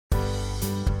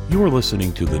You're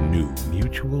listening to the new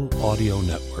Mutual Audio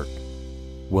Network.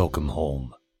 Welcome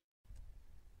home.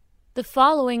 The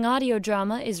following audio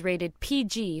drama is rated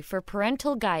PG for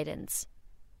parental guidance.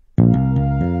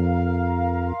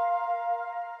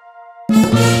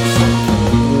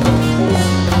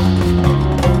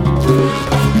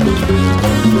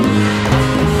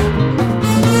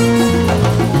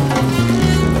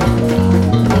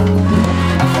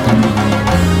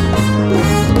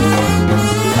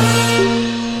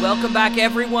 Welcome back,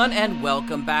 everyone, and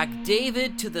welcome back,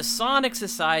 David, to the Sonic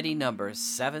Society number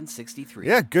 763.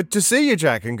 Yeah, good to see you,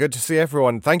 Jack, and good to see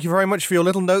everyone. Thank you very much for your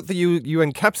little note that you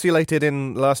encapsulated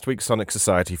in last week's Sonic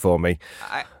Society for me.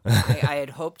 I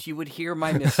had hoped you would hear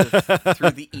my missive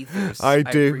through the ethers. I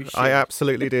do. I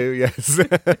absolutely do, yes.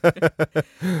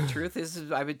 Truth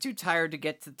is, I've been too tired to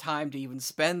get the time to even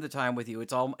spend the time with you.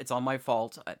 It's all my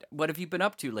fault. What have you been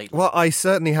up to lately? Well, I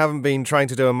certainly haven't been trying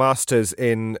to do a master's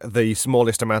in the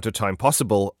smallest amount of time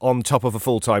possible on top of a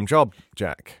full-time job,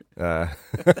 Jack.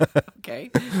 Okay,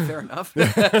 fair enough.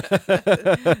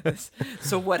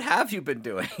 So what have you been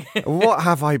doing? What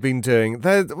have I been doing?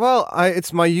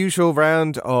 It's my usual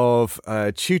round of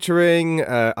tutoring.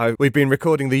 We've been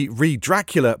recording the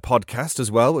Re-Dracula podcast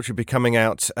as well, which will be coming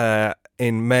out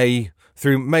in May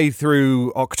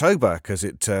through October, because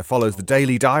it follows the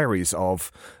daily diaries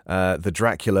of the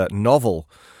Dracula novel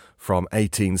from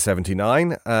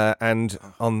 1879, and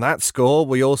on that score,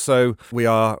 we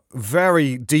are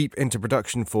very deep into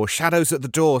production for Shadows at the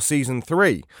Door Season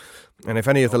 3. And if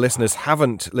any of the listeners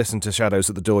haven't listened to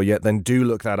Shadows at the Door yet, then do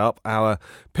look that up. Our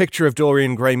Picture of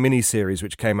Dorian Gray miniseries,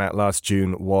 which came out last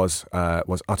June, was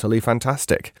utterly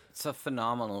fantastic. It's a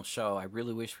phenomenal show. I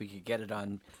really wish we could get it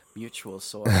on Mutual,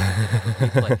 so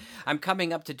I'm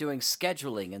coming up to doing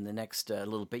scheduling in the next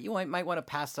little bit. You might want to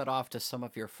pass that off to some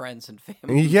of your friends and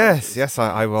family. Yes,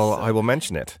 I will. I will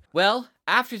mention it. Well,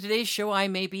 after today's show, I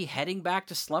may be heading back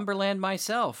to Slumberland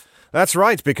myself. That's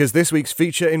right, because this week's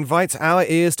feature invites our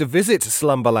ears to visit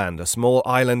Slumberland, a small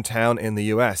island town in the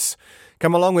US.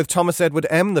 Come along with Thomas Edward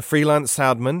M., the freelance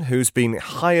soundman, who's been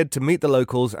hired to meet the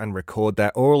locals and record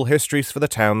their oral histories for the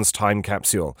town's time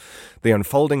capsule. The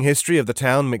unfolding history of the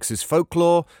town mixes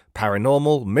folklore,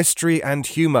 paranormal, mystery, and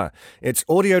humour. It's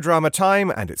audio drama time,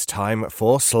 and it's time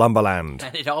for Slumberland.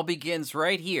 And it all begins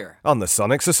right here on the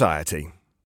Sonic Society.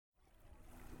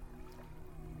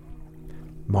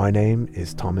 My name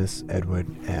is Thomas Edward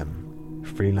M.,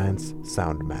 freelance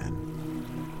soundman.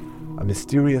 A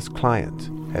mysterious client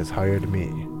has hired me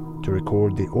to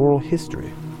record the oral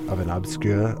history of an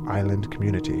obscure island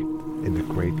community in the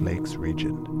Great Lakes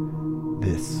region.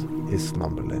 This is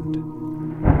Slumberland.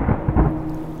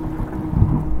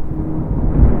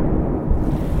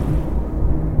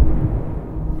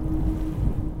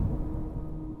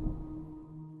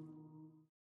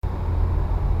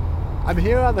 I'm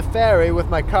here on the ferry with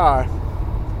my car.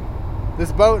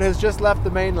 This boat has just left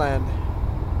the mainland,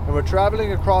 and we're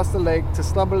traveling across the lake to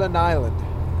Slumberland Island.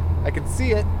 I can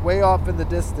see it way off in the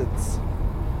distance.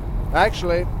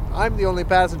 Actually, I'm the only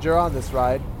passenger on this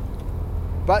ride,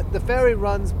 but the ferry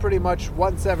runs pretty much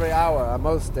once every hour on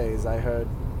most days, I heard.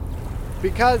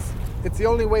 Because it's the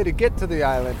only way to get to the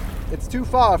island. It's too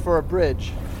far for a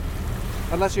bridge,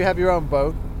 unless you have your own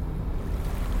boat.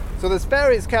 So this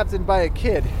ferry is captained by a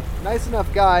kid. Nice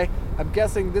enough guy. I'm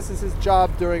guessing this is his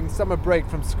job during summer break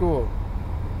from school.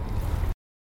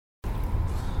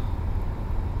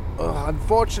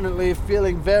 Unfortunately,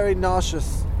 feeling very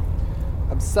nauseous.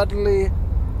 I'm suddenly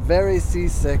very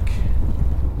seasick.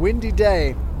 Windy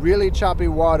day, really choppy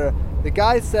water. The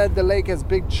guy said the lake has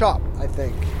big chop, I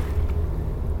think.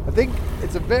 I think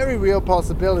it's a very real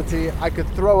possibility I could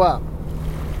throw up.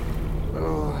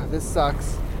 Oh, this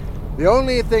sucks. The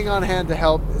only thing on hand to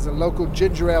help is a local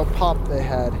ginger ale pop they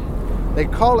had. They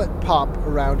call it pop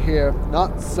around here,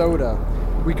 not soda.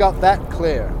 We got that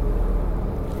clear.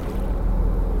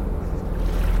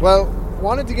 Well,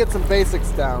 wanted to get some basics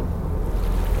down.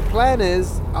 The plan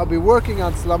is, I'll be working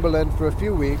on Slumberland for a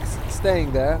few weeks,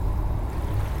 staying there.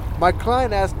 My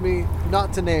client asked me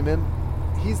not to name him.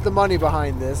 He's the money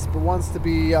behind this, but wants to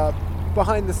be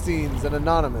behind the scenes and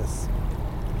anonymous.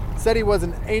 Said he was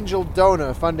an angel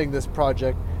donor funding this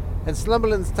project, and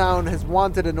Slumberland's town has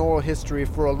wanted an oral history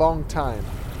for a long time.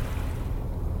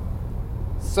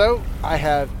 So, I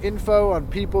have info on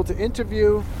people to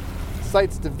interview,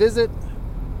 sites to visit,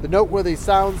 the noteworthy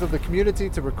sounds of the community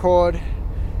to record.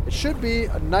 It should be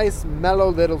a nice, mellow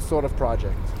little sort of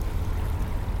project.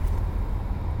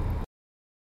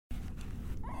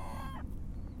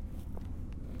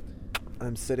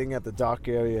 I'm sitting at the dock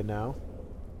area now.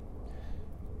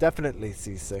 Definitely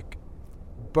seasick.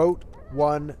 Boat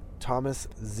 1, Thomas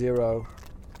 0.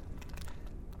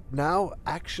 now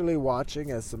actually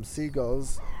watching as some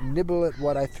seagulls nibble at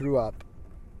what I threw up.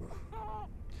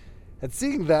 And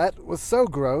seeing that was so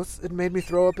gross, it made me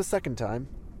throw up a second time.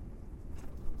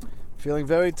 Feeling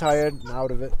very tired and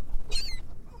out of it.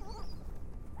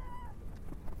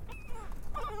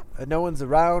 And no one's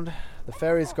around. The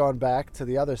ferry's gone back to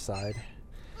the other side.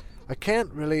 I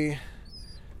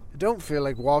don't feel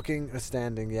like walking or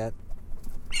standing yet.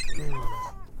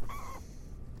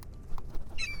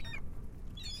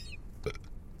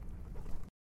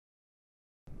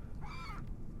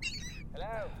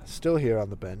 Hello? Still here on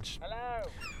the bench. Hello?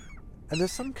 And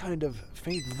there's some kind of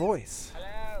faint voice.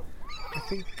 Hello? I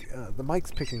think the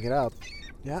mic's picking it up.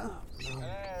 Yeah? Hello?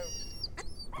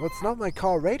 Well, it's not my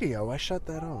car radio. I shut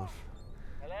that off.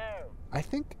 Hello? I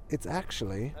think it's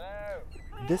actually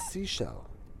Hello? this seashell.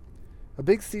 A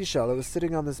big seashell that was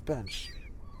sitting on this bench.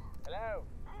 Hello?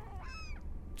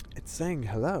 It's saying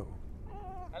hello.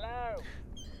 Hello?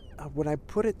 When I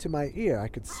put it to my ear, I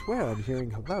could swear I'm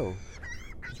hearing hello.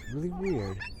 It's really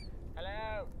weird.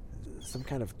 Hello? Some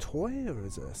kind of toy, or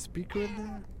is there a speaker in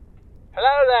there?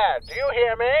 Hello there, do you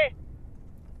hear me?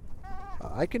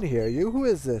 I can hear you. Who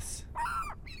is this?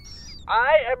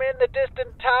 I am in the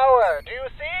distant tower, do you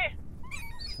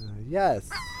see? Yes.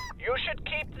 You should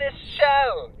keep this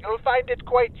shell. You'll find it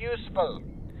quite useful.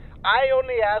 I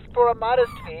only ask for a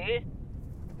modest fee.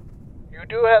 You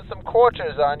do have some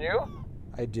quarters on you.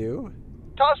 I do?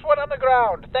 Toss one on the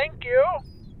ground. Thank you.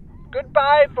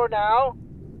 Goodbye for now.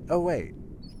 Oh, wait.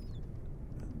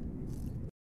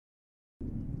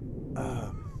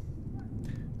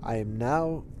 I am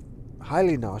now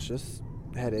highly nauseous,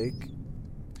 headache,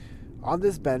 on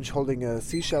this bench holding a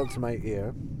seashell to my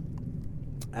ear,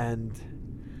 and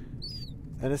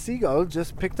a seagull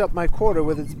just picked up my quarter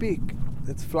with its beak.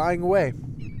 It's flying away,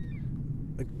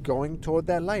 going toward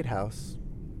that lighthouse.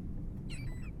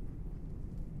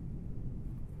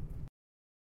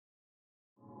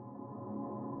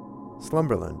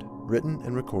 Slumberland, written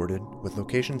and recorded with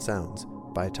location sounds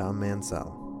by Tom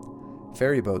Mansell.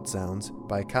 Ferryboat sounds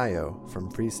by Kayo from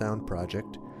Free Sound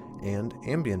Project, and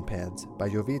ambient pads by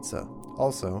Jovica,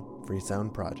 also Free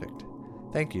Sound Project.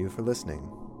 Thank you for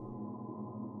listening.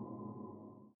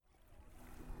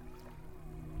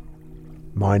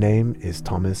 My name is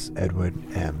Thomas Edward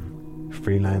M.,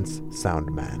 freelance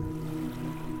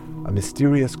soundman. A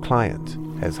mysterious client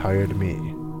has hired me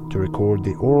to record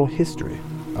the oral history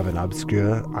of an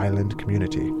obscure island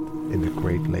community in the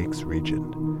Great Lakes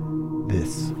region.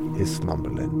 This is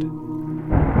Slumberland.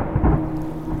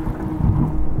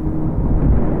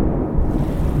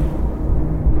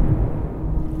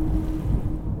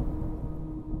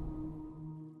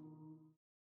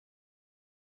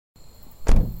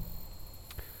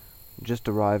 Just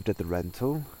arrived at the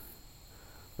rental,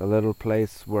 the little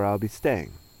place where I'll be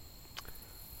staying.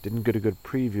 Didn't get a good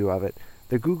preview of it.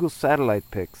 The Google satellite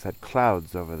pics had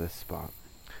clouds over this spot.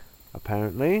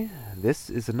 Apparently, this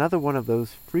is another one of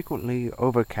those frequently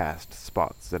overcast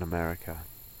spots in America.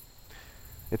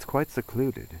 It's quite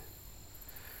secluded.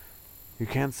 You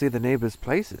can't see the neighbors'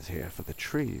 places here for the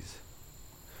trees.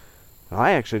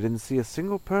 I actually didn't see a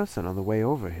single person on the way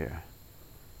over here.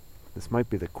 This might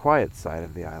be the quiet side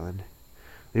of the island.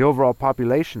 The overall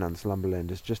population on Slumberland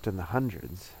is just in the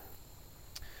hundreds.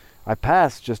 I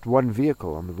passed just one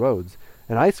vehicle on the roads,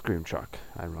 an ice cream truck,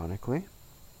 ironically.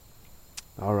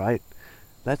 All right,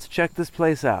 let's check this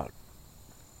place out.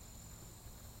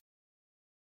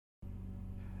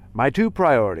 My two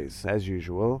priorities, as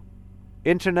usual,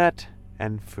 internet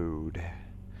and food.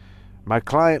 My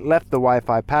client left the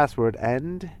Wi-Fi password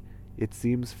and it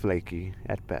seems flaky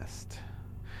at best.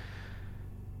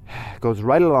 Goes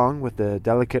right along with the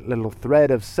delicate little thread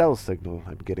of cell signal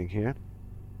I'm getting here.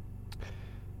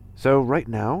 So right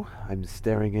now, I'm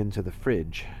staring into the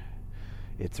fridge.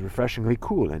 It's refreshingly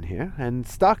cool in here, and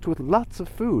stocked with lots of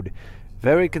food.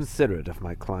 Very considerate of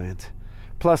my client.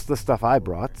 Plus the stuff I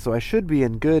brought, so I should be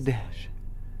in good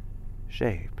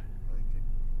shape.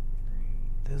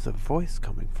 There's a voice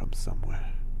coming from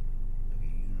somewhere.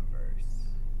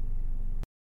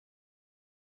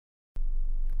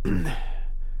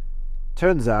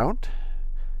 Turns out,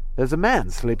 there's a man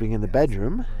sleeping in the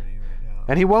bedroom,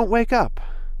 and he won't wake up,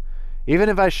 even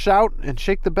if I shout and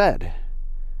shake the bed.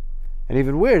 And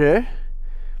even weirder,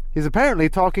 he's apparently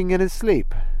talking in his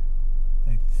sleep.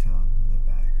 Like the sound in the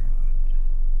background.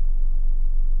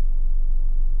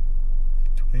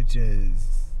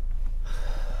 Twitches.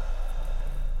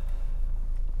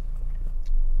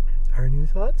 Our new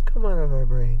thoughts come out of our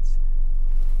brains.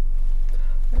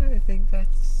 And I think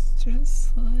that's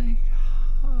just like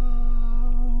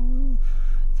how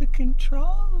the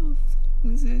control of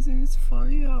It's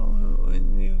funny how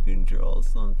when you control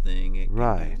something, it can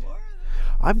Right. be more than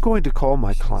I'm going to call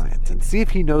my client and see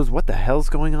if he knows what the hell's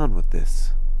going on with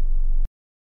this.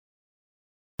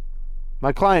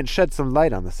 My client shed some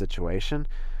light on the situation.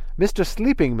 Mr.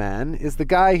 Sleeping Man is the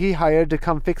guy he hired to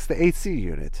come fix the AC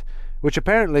unit, which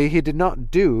apparently he did not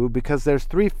do because there's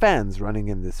 3 fans running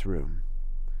in this room.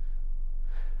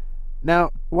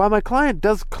 Now, while my client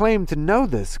does claim to know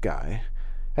this guy,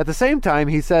 at the same time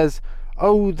he says,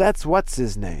 "Oh, that's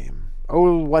what's-his-name.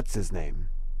 Oh, what's-his-name."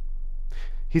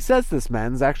 He says this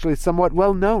man's actually somewhat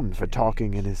well known for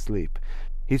talking in his sleep.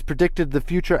 He's predicted the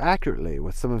future accurately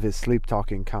with some of his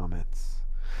sleep-talking comments.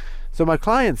 So my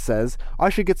client says I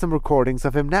should get some recordings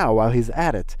of him now while he's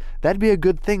at it. That'd be a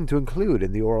good thing to include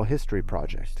in the oral history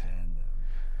project. understand them.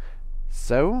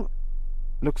 So,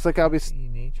 looks like I'll be... See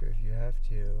nature if you have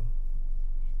to,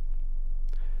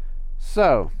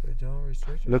 So, but don't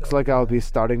restrict yourself. looks like to I'll that. be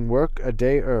starting work a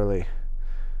day early.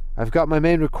 I've got my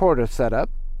main recorder set up,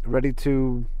 ready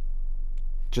to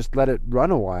just let it run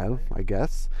a while, I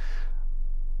guess.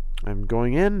 I'm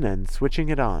going in and switching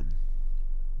it on.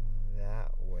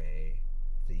 That way,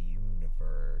 the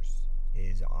universe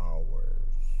is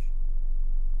ours.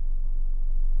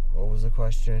 What was the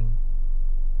question?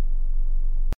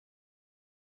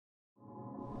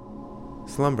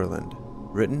 Slumberland,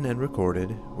 written and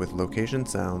recorded with location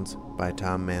sounds by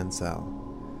Tom Mansell.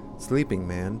 Sleeping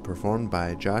Man performed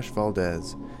by Josh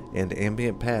Valdez and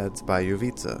ambient pads by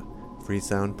Jovica, Free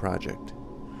Sound Project.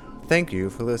 Thank you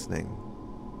for listening.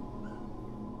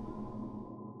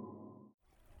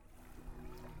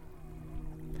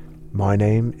 My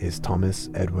name is Thomas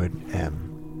Edward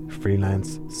M.,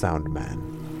 freelance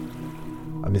soundman.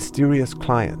 A mysterious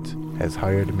client has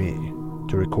hired me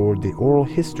to record the oral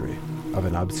history of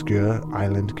an obscure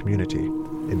island community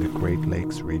in the Great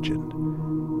Lakes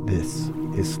region. This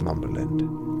is Slumberland.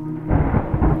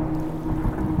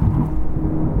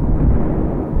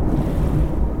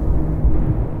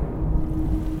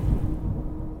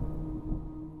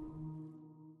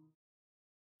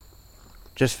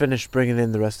 Just finished bringing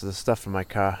in the rest of the stuff from my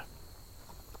car.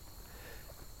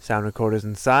 Sound recorder's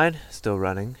inside, still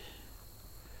running.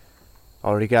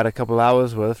 Already got a couple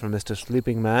hours worth from Mr.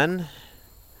 Sleeping Man.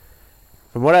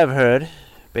 From what I've heard,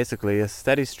 basically a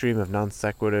steady stream of non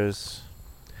sequiturs,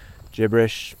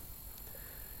 gibberish,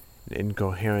 and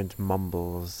incoherent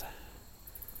mumbles.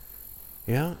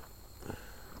 Yeah.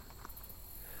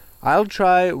 I'll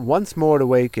try once more to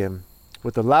wake him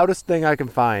with the loudest thing I can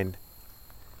find.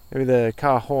 Maybe the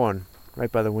car horn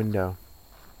right by the window.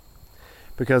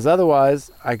 Because otherwise,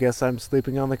 I guess I'm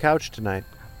sleeping on the couch tonight.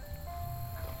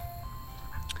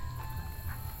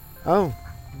 Oh,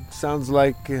 sounds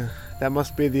like that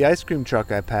must be the ice cream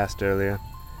truck I passed earlier.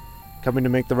 Coming to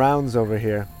make the rounds over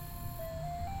here.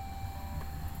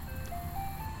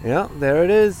 Yeah, there it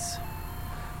is.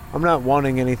 I'm not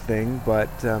wanting anything, but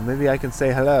maybe I can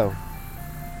say hello.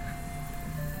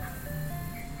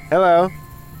 Hello.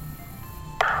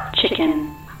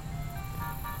 Chicken,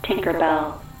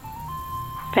 Tinkerbell,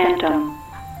 Phantom,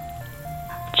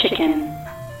 Chicken,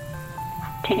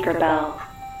 Tinkerbell,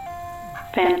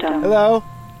 Phantom. Hello.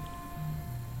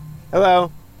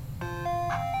 Hello.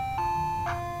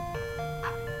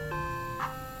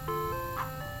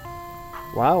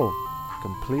 Wow,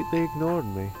 completely ignored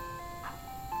me.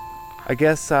 I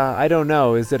guess, I don't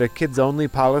know, is it a kids-only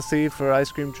policy for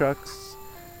ice cream trucks?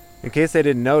 In case they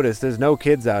didn't notice, there's no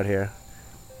kids out here.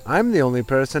 I'm the only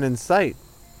person in sight.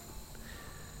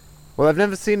 Well, I've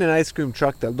never seen an ice cream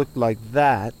truck that looked like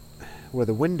that, where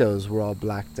the windows were all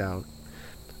blacked out.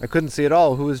 I couldn't see at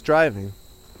all who was driving.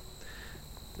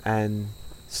 And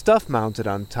stuff mounted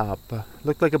on top.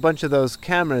 Looked like a bunch of those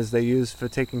cameras they use for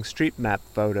taking street map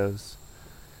photos.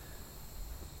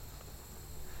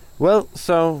 Well,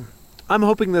 so I'm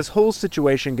hoping this whole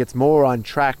situation gets more on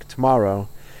track tomorrow.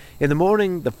 In the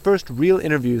morning, the first real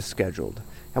interview is scheduled,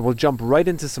 and we'll jump right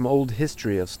into some old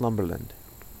history of Slumberland.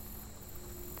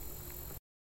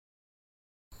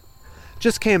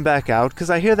 Just came back out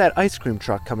because I hear that ice cream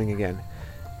truck coming again.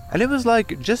 And it was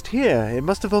like just here. It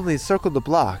must have only circled the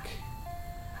block.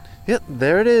 Yep,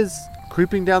 there it is,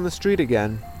 creeping down the street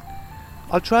again.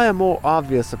 I'll try a more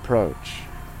obvious approach.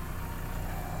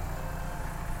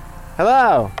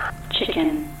 Hello?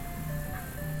 Chicken,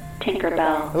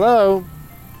 Tinkerbell, Hello?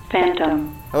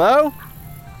 Phantom, Hello?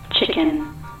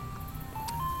 Chicken,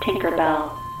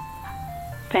 Tinkerbell,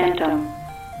 Phantom.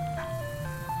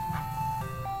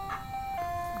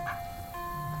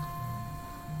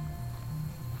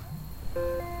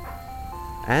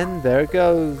 And there it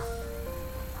goes.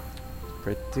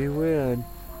 Pretty weird.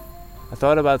 I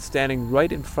thought about standing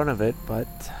right in front of it, but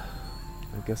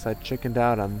I guess I chickened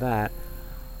out on that.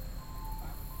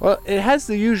 Well, it has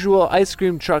the usual ice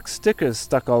cream truck stickers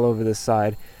stuck all over the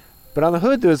side, but on the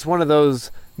hood there's one of those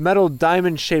metal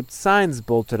diamond-shaped signs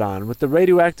bolted on with the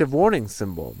radioactive warning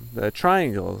symbol, the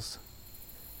triangles.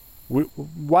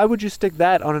 Why would you stick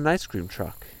that on an ice cream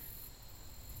truck?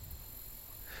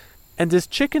 And does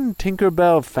Chicken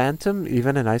Tinkerbell Phantom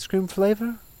even an ice cream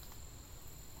flavor?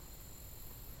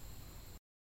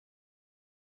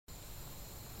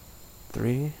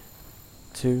 Three,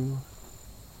 two,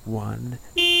 one.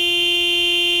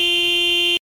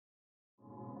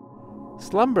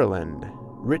 Slumberland,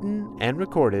 written and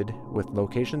recorded with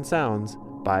location sounds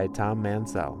by Tom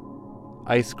Mansell.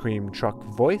 Ice Cream Truck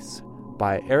Voice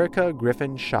by Erica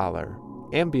Griffin Schaller.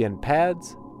 Ambient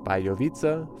Pads by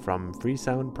Jovica from Free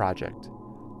Sound Project.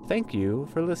 Thank you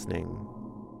for listening.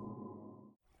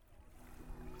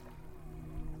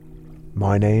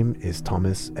 My name is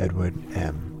Thomas Edward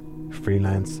M.,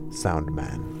 freelance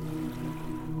soundman.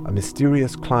 A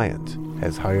mysterious client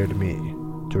has hired me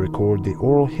to record the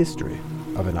oral history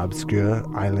of an obscure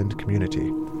island community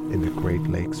in the Great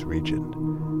Lakes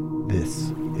region.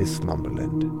 This is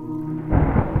Slumberland.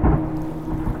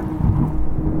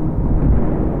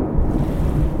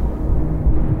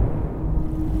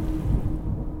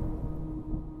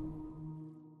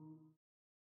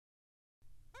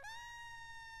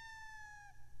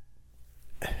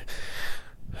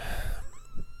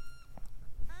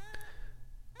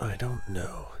 I don't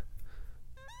know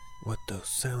what those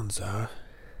sounds are.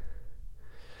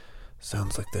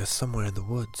 Sounds like they're somewhere in the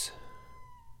woods.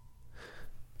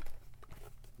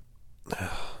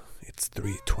 It's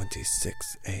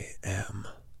 3:26 a.m.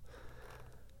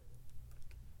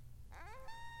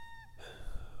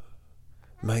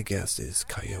 My guess is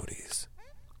coyotes.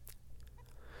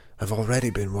 I've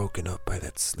already been woken up by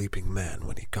that sleeping man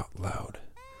when he got loud.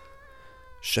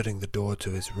 Shutting the door to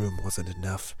his room wasn't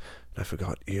enough, and I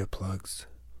forgot earplugs.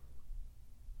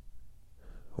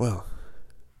 Well,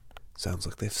 sounds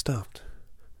like they've stopped.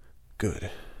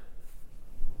 Good.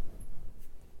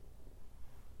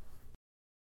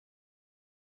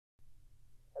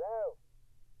 Hello?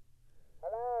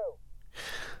 Hello?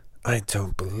 I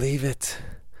don't believe it.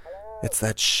 It's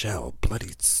that shell,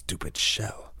 bloody stupid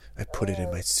shell. I put it in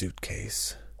my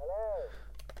suitcase.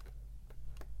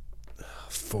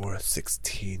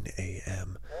 4:16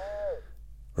 a.m.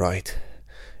 Right,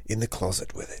 in the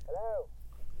closet with it. Hello?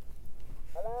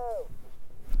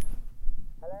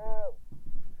 Hello?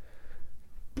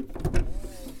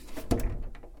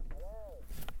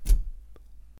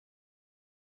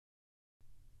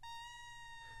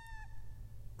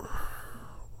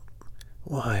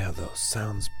 Why are those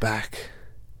sounds back?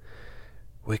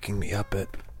 Waking me up at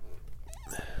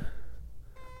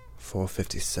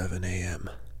 4:57 a.m.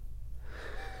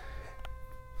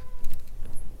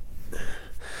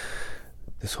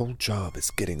 This whole job is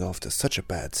getting off to such a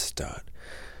bad start.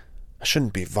 I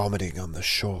shouldn't be vomiting on the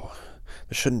shore.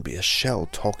 There shouldn't be a shell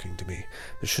talking to me.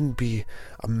 There shouldn't be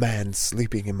a man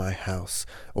sleeping in my house,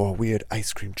 or a weird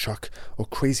ice cream truck, or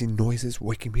crazy noises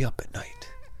waking me up at night.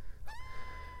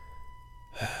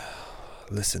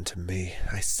 Listen to me.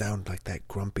 I sound like that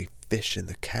grumpy fish in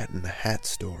the Cat in the Hat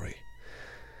story.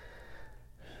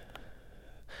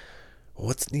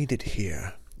 What's needed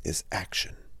here is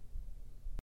action.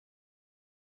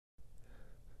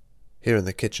 Here in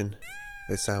the kitchen,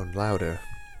 they sound louder,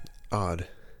 odd.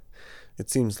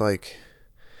 It seems like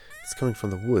it's coming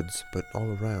from the woods, but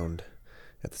all around,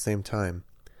 at the same time.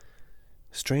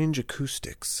 Strange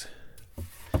acoustics.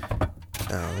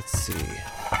 Now, let's see.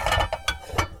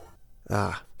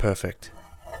 Ah, perfect.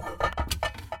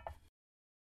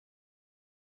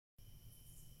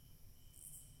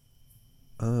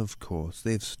 Of course,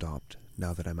 they've stopped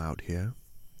now that I'm out here.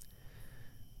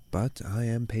 But I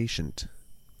am patient.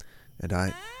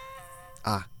 And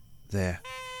Ah, there.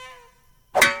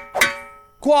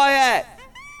 Quiet!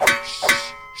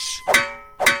 Shh, shh,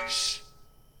 shh.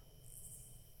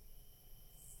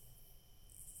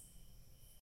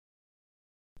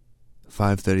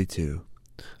 "5:32.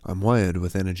 I'm wired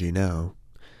with energy now,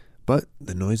 but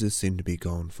the noises seem to be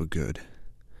gone for good.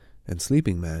 And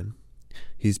Sleeping Man,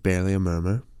 he's barely a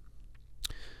murmur.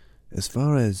 As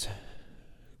far as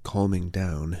calming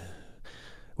down,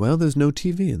 well, there's no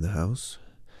TV in the house.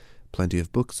 Plenty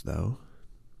of books, though.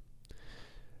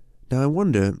 Now I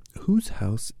wonder, whose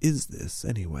house is this,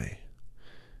 anyway?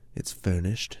 It's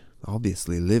furnished,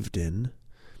 obviously lived in.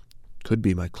 Could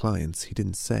be my client's, he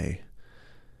didn't say.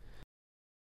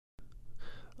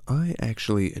 I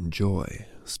actually enjoy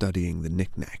studying the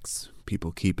knickknacks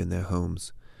people keep in their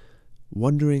homes,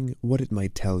 wondering what it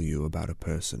might tell you about a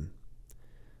person.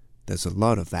 There's a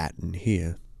lot of that in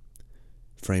here.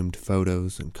 Framed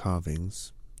photos and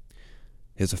carvings.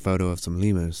 Here's a photo of some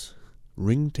lemurs.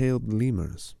 Ring-tailed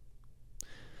lemurs.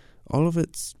 All of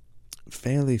it's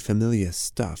fairly familiar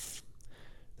stuff.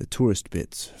 The tourist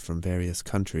bits from various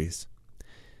countries.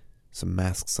 Some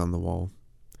masks on the wall.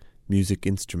 Music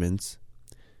instruments.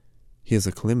 Here's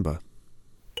a kalimba.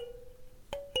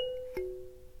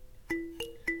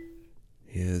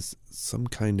 Here's some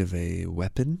kind of a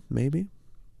weapon, maybe?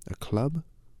 A club?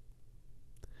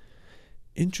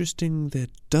 Interesting, there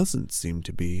doesn't seem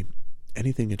to be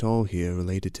anything at all here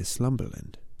related to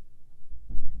Slumberland.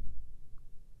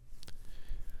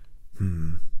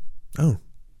 Oh.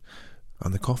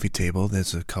 On the coffee table,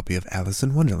 there's a copy of Alice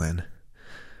in Wonderland.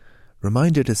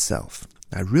 Reminded to self,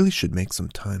 I really should make some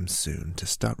time soon to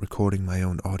start recording my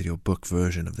own audiobook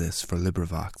version of this for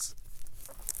LibriVox.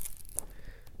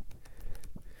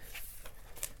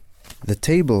 The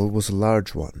table was a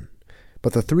large one,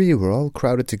 but the three were all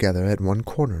crowded together at one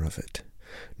corner of it.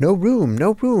 "No room,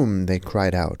 no room!" they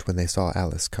cried out when they saw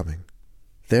Alice coming.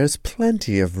 "There's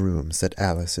plenty of room," said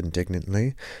Alice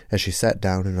indignantly, as she sat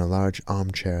down in a large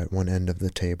armchair at one end of the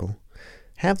table.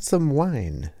 "Have some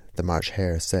wine," the March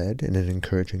Hare said in an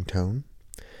encouraging tone.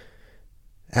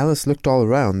 Alice looked all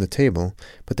around the table,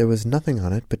 but there was nothing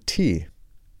on it but tea.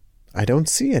 "I don't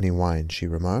see any wine," she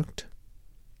remarked.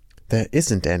 "There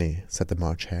isn't any," said the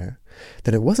March Hare.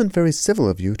 "Then it wasn't very civil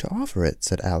of you to offer it,"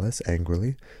 said Alice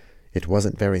angrily. "It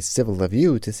wasn't very civil of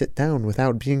you to sit down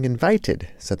without being invited,"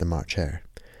 said the March Hare.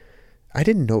 "I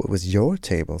didn't know it was your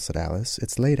table," said Alice.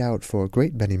 "It's laid out for a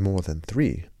great many more than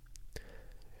 3.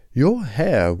 "Your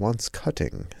hair wants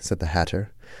cutting," said the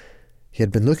Hatter. He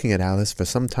had been looking at Alice for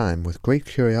some time with great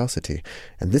curiosity,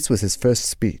 and this was his first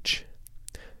speech.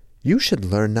 "You should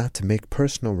learn not to make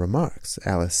personal remarks,"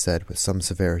 Alice said with some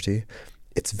severity.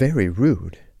 "It's very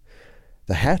rude."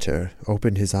 The Hatter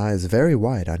opened his eyes very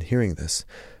wide on hearing this,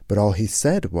 but all he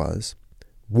said was,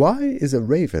 "Why is a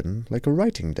raven like a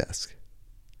writing desk?"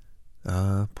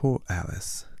 Poor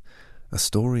Alice. A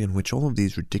story in which all of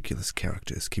these ridiculous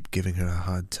characters keep giving her a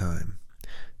hard time.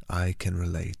 I can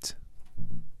relate.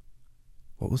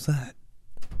 What was that?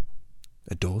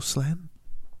 A door slam?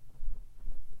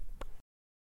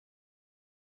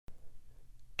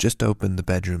 Just opened the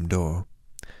bedroom door.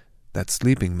 That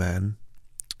sleeping man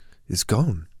is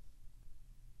gone.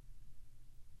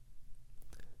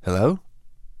 Hello?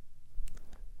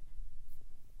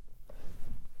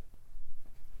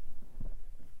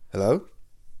 Hello?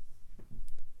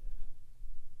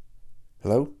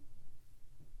 Hello?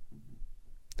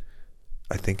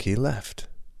 I think he left.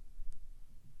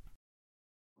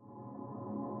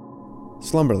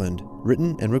 Slumberland,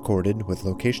 written and recorded with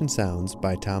location sounds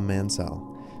by Tom Mansell.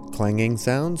 Clanging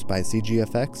sounds by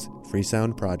CGFX, Free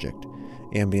Sound Project.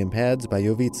 Ambient pads by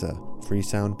Jovica, Free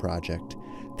Sound Project.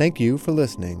 Thank you for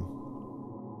listening.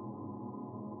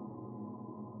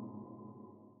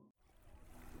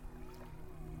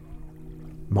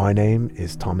 My name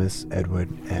is Thomas Edward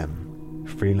M.,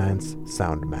 freelance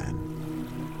soundman.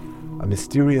 A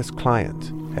mysterious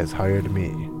client has hired me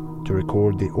to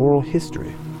record the oral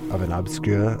history of an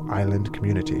obscure island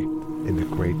community in the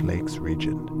Great Lakes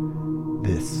region.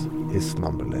 This is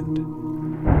Slumberland.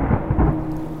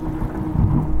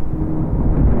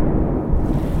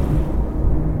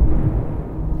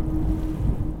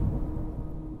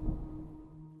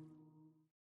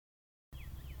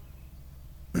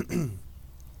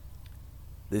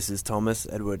 This is Thomas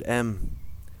Edward M.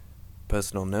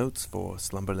 Personal notes for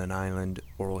Slumberland Island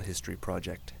Oral History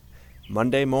Project.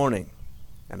 Monday morning,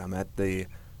 and I'm at the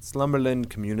Slumberland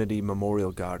Community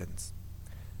Memorial Gardens.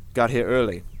 Got here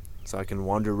early, so I can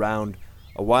wander around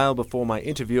a while before my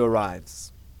interview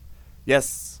arrives.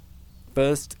 Yes,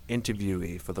 first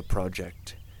interviewee for the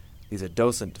project. He's a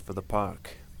docent for the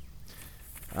park.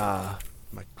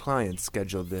 My client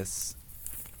scheduled this.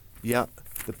 Yeah,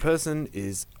 the person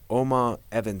is Omar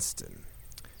Evanston.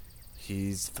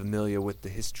 He's familiar with the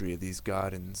history of these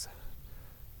gardens.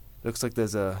 Looks like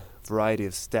there's a variety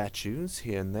of statues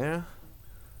here and there.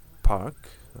 Park,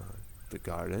 the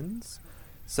gardens,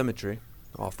 cemetery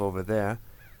off over there,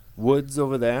 woods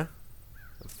over there,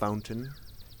 a fountain,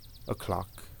 a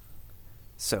clock.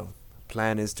 So,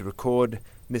 plan is to record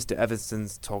Mr.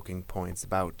 Evanston's talking points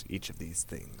about each of these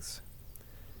things.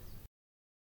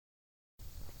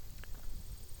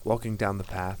 Walking down the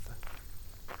path,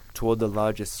 toward the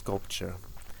largest sculpture.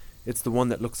 It's the one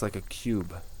that looks like a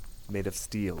cube, made of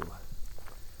steel.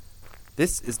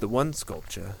 This is the one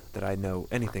sculpture that I know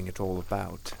anything at all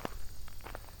about.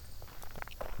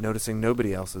 Noticing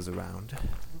nobody else is around.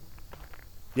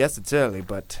 Yes, it's early,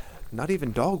 but not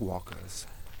even dog walkers.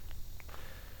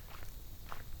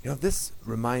 This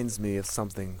reminds me of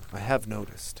something I have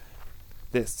noticed.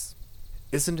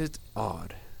 Isn't it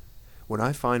odd? When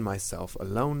I find myself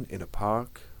alone in a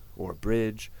park, or a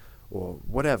bridge, or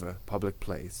whatever public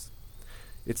place,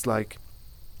 it's like,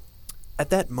 at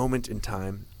that moment in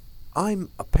time, I'm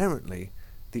apparently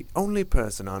the only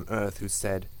person on earth who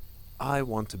said, I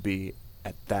want to be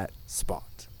at that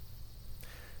spot.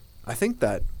 I think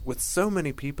that with so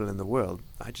many people in the world,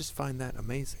 I just find that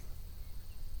amazing.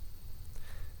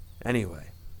 Anyway,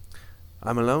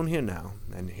 I'm alone here now,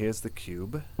 and here's the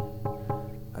cube.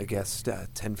 I guess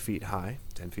 10 feet high,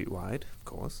 10 feet wide, of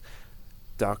course.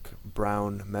 Dark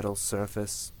brown metal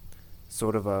surface,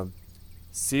 sort of a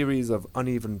series of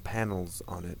uneven panels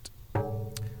on it.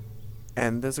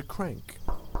 And there's a crank.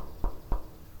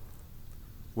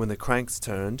 When the crank's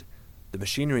turned, the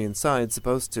machinery inside's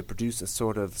supposed to produce a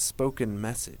sort of spoken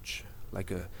message,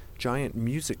 like a giant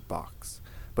music box,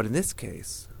 but in this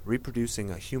case,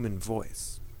 reproducing a human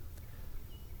voice.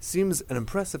 Seems an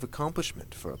impressive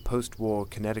accomplishment for a post-war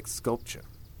kinetic sculpture.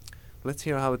 Let's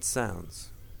hear how it sounds.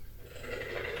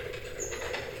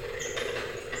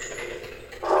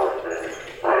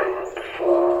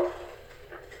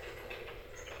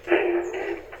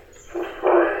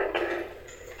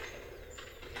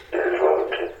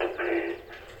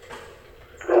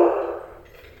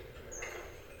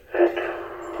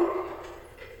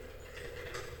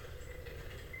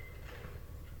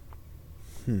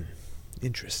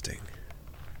 Interesting.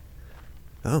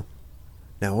 Oh,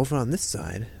 now over on this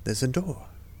side, there's a door.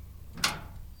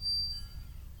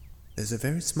 There's a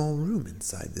very small room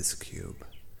inside this cube.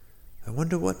 I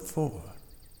wonder what for.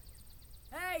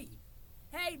 Hey!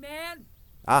 Hey, man!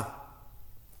 Ah,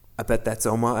 I bet that's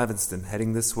Omar Evanston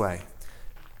heading this way.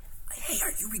 Hey,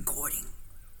 are you recording?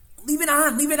 Leave it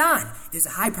on, leave it on. There's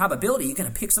a high probability you're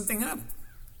gonna pick something up.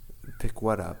 Pick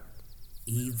what up?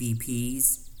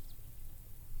 EVPs.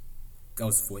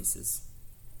 Ghost voices.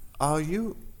 Are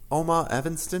you Omar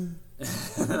Evanston?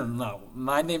 No,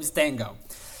 my name's Dango.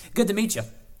 Good to meet you.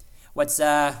 What's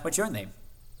your name?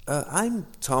 I'm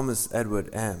Thomas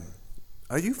Edward M.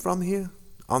 Are you from here?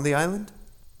 On the island?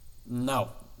 No,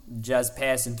 just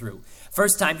passing through.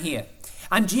 First time here.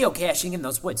 I'm geocaching in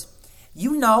those woods.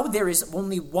 You know there is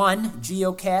only one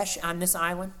geocache on this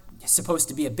island? It's supposed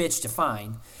to be a bitch to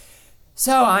find.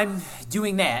 So I'm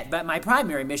doing that, but my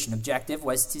primary mission objective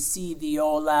was to see the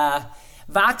old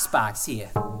Vox box here.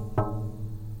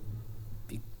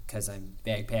 Because I'm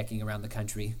backpacking around the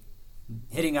country,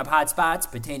 hitting up hotspots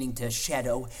pertaining to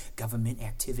shadow government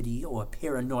activity or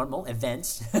paranormal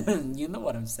events. You know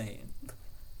what I'm saying.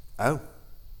 Oh,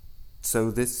 so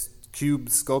this cube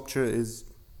sculpture is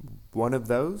one of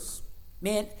those?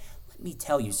 Man, let me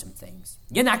tell you some things.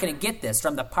 You're not going to get this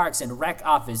from the Parks and Rec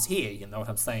office here, you know what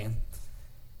I'm saying.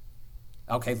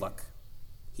 Okay, look.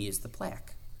 Here's the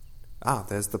plaque. Ah,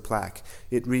 there's the plaque.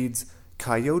 It reads,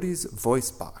 Coyote's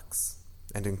Voice Box,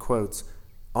 and in quotes,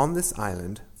 on this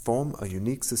island form a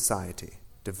unique society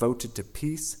devoted to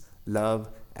peace, love,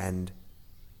 and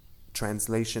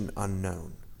translation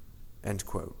unknown. End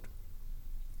quote.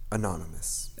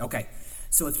 Anonymous. Okay,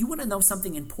 so if you want to know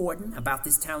something important about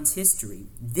this town's history,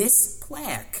 this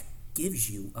plaque gives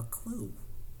you a clue.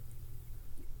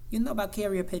 You know about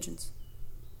carrier pigeons?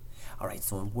 All right,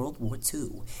 so in World War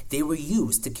II, they were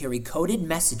used to carry coded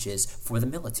messages for the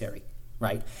military,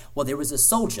 right? Well, there was a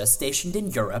soldier stationed in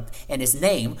Europe, and his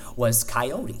name was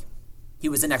Coyote. He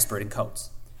was an expert in codes.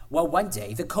 Well, one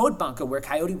day, the code bunker where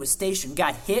Coyote was stationed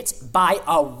got hit by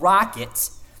a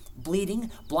rocket. Bleeding,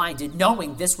 blinded,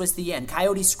 knowing this was the end,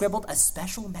 Coyote scribbled a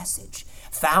special message,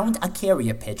 found a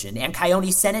carrier pigeon, and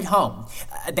Coyote sent it home,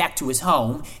 back to his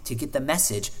home, to get the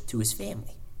message to his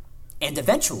family. And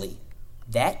eventually,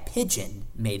 that pigeon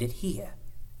made it here,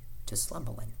 to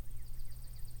Slumberland.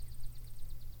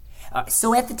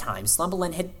 So at the time,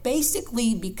 Slumberland had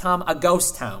basically become a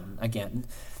ghost town again.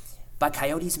 But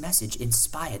Coyote's message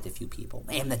inspired the few people,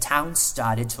 and the town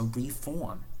started to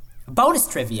reform. Bonus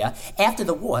trivia, after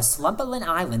the war, Slumberland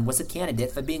Island was a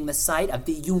candidate for being the site of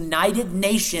the United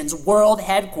Nations World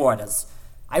Headquarters.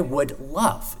 I would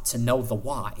love to know the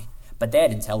why, but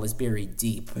that intel is buried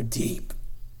deep.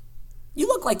 You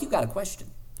look like you got a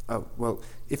question. Oh, well,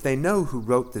 if they know who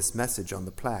wrote this message on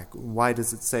the plaque, why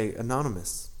does it say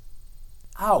anonymous?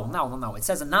 Oh, no. It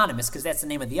says anonymous because that's the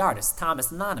name of the artist, Thomas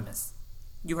Anonymous.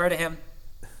 You heard of him?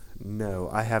 No,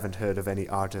 I haven't heard of any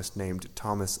artist named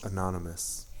Thomas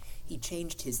Anonymous. He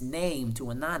changed his name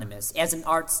to Anonymous as an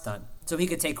art stunt, so he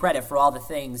could take credit for all the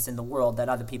things in the world that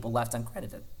other people left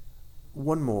uncredited.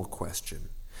 One more question.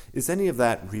 Is any of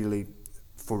that really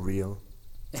for real?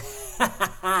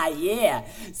 Yeah,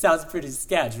 sounds pretty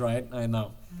sketch, right? I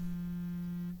know.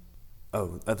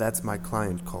 Oh, that's my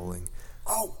client calling.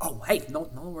 Oh, hey, no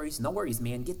worries,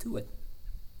 man. Get to it.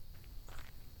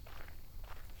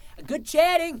 Good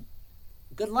chatting.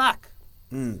 Good luck.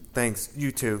 Thanks.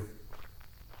 You too.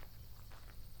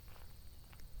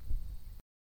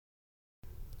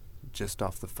 Just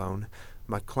off the phone,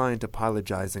 my client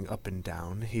apologizing up and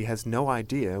down. He has no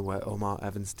idea where Omar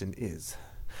Evanston is,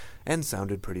 and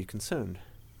sounded pretty concerned.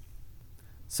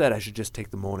 Said I should just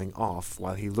take the morning off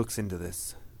while he looks into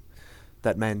this.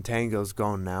 That man Tango's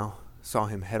gone now. Saw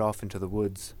him head off into the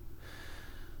woods.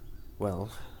 Well,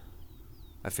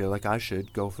 I feel like I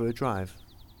should go for a drive.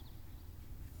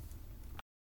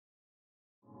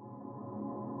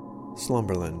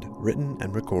 Slumberland, written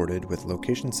and recorded with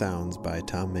location sounds by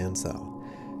Tom Mansell.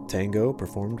 Tango,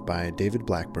 performed by David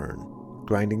Blackburn.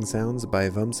 Grinding sounds by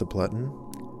Vumsa Plutton.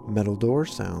 Metal door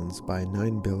sounds by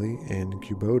 9Billy and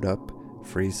Cuboed Up,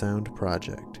 Free Sound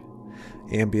Project.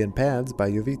 Ambient pads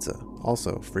by Jovica,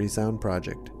 also Free Sound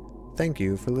Project. Thank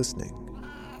you for listening.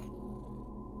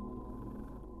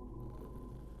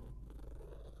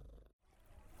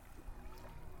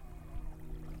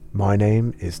 My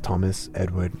name is Thomas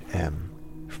Edward M.,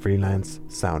 freelance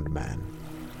soundman.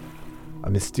 A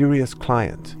mysterious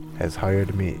client has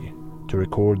hired me to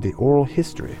record the oral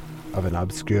history of an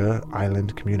obscure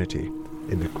island community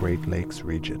in the Great Lakes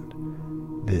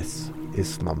region. This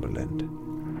is Slumberland.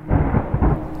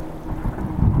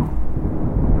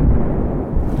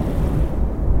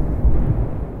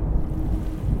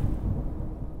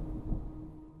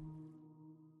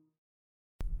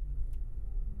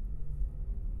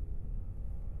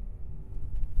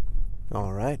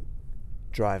 Alright,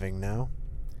 driving now.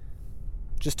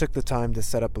 Just took the time to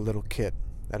set up a little kit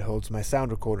that holds my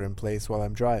sound recorder in place while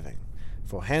I'm driving,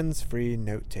 for hands-free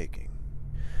note-taking.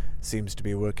 Seems to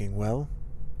be working well.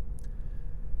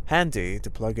 Handy to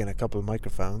plug in a couple of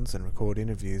microphones and record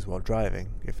interviews while driving,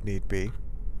 if need be.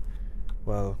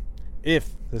 Well,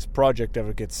 if this project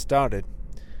ever gets started,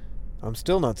 I'm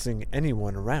still not seeing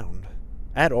anyone around,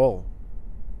 at all.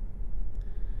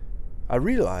 I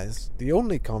realize the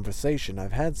only conversation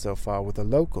I've had so far with a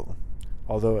local,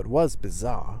 although it was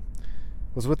bizarre,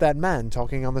 was with that man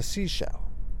talking on the seashell.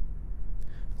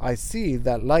 I see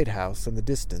that lighthouse in the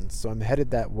distance, so I'm headed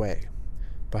that way.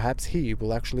 Perhaps he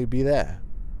will actually be there.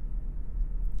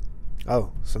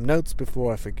 Oh, some notes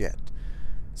before I forget.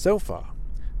 So far,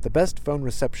 the best phone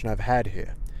reception I've had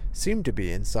here seemed to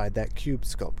be inside that cube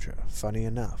sculpture, funny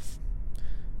enough.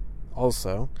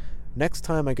 Also, next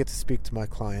time I get to speak to my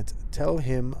client, tell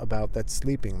him about that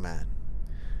sleeping man.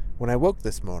 When I woke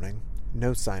this morning,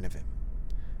 no sign of him.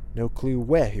 No clue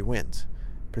where he went.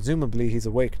 Presumably he's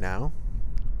awake now.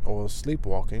 Or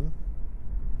sleepwalking.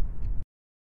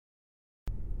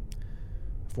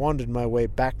 I've wandered my way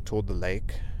back toward the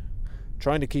lake,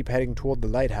 trying to keep heading toward the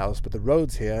lighthouse, but the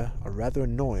roads here are rather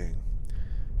annoying.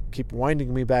 Keep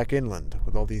winding me back inland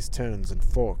with all these turns and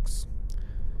forks.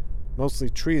 Mostly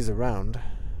trees around,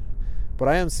 but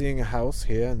I am seeing a house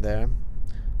here and there,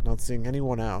 not seeing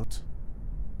anyone out.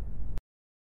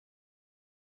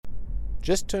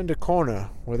 Just turned a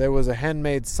corner where there was a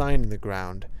handmade sign in the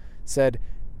ground, said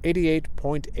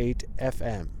 88.8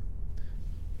 FM.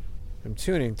 I'm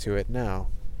tuning to it now.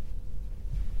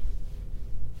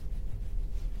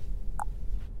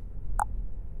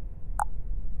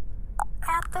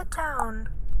 At the tone,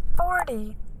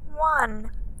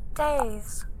 41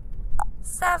 days,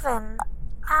 7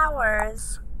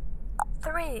 hours,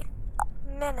 3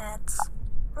 minutes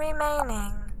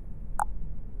remaining.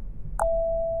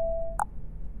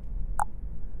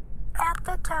 At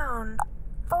the tone,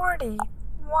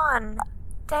 41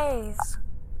 days,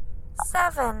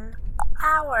 7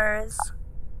 hours,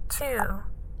 2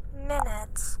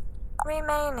 minutes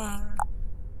remaining.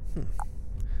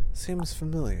 Seems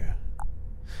familiar.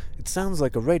 It sounds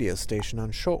like a radio station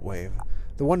on shortwave,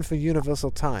 the one for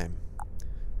universal time.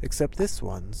 Except this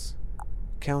one's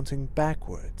counting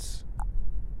backwards.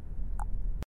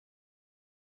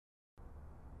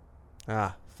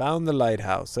 Ah, found the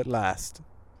lighthouse at last.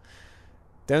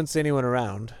 Don't see anyone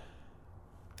around.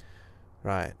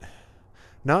 Right.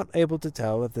 Not able to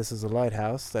tell if this is a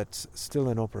lighthouse that's still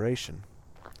in operation.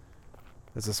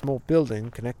 There's a small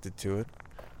building connected to it,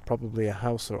 probably a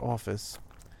house or office.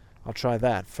 I'll try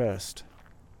that first.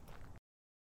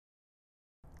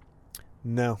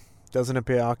 No, doesn't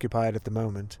appear occupied at the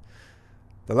moment.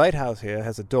 The lighthouse here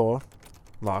has a door,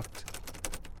 locked.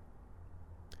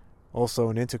 Also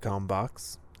an intercom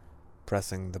box.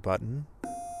 Pressing the button.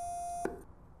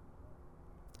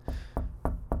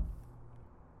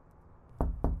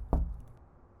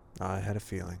 I had a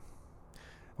feeling.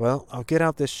 Well, I'll get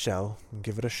out this shell and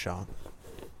give it a shot.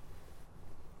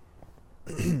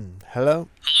 Hello?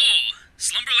 Hello,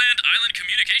 Slumberland Island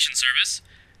Communication Service.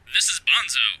 This is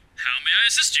Bonzo. How may I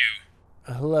assist you?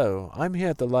 Hello, I'm here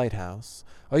at the lighthouse.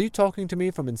 Are you talking to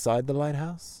me from inside the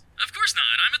lighthouse? Of course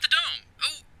not. I'm at the dome.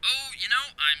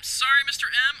 I'm sorry,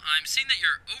 Mr. M. I'm seeing that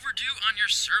you're overdue on your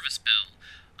service bill.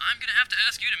 I'm going to have to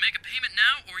ask you to make a payment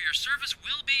now or your service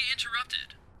will be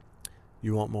interrupted.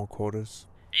 You want more quarters?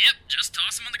 Yep, just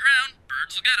toss them on the ground.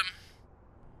 Birds will get them.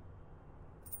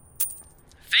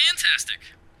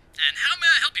 Fantastic. And how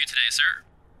may I help you today, sir?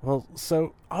 Well,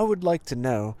 so I would like to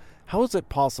know, how is it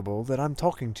possible that I'm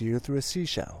talking to you through a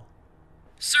seashell?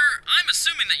 Sir, I'm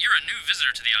assuming that you're a new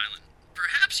visitor to the island.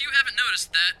 Perhaps you haven't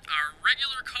noticed that our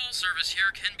regular call service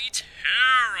here can be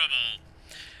terrible.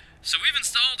 So we've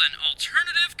installed an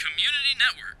alternative community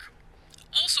network.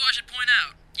 Also, I should point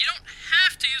out, you don't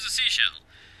have to use a seashell.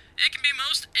 It can be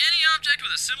most any object with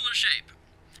a similar shape.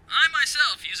 I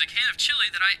myself use a can of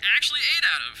chili that I actually ate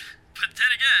out of. But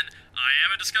then again, I am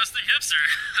a disgusting hipster.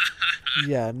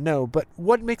 Yeah, no, but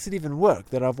what makes it even work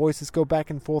that our voices go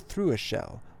back and forth through a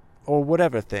shell? Or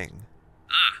whatever thing?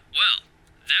 Well,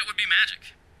 that would be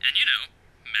magic. And you know,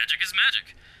 magic is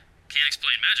magic. Can't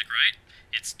explain magic, right?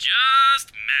 It's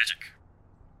just magic.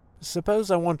 Suppose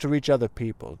I want to reach other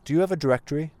people. Do you have a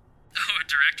directory? Oh, a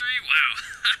directory? Wow.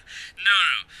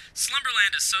 No.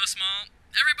 Slumberland is so small,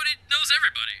 everybody knows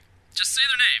everybody. Just say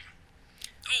their name.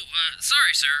 Oh,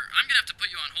 sorry, sir. I'm gonna have to put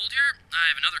you on hold here. I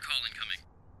have another call incoming.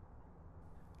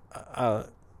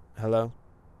 Hello?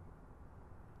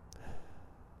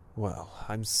 Well,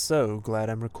 I'm so glad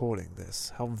I'm recording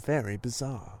this. How very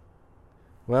bizarre.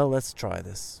 Well, let's try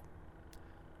this.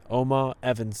 Omar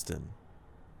Evanston.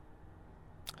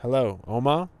 Hello,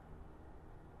 Omar?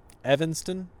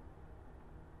 Evanston?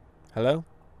 Hello?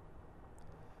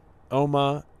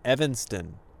 Omar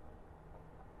Evanston.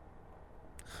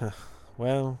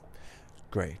 Well,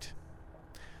 great.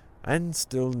 And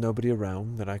still nobody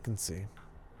around that I can see.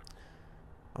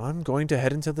 I'm going to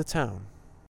head into the town.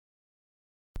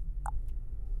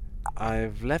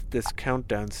 I've left this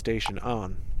countdown station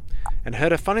on, and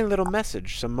heard a funny little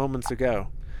message some moments ago.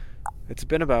 It's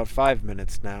been about 5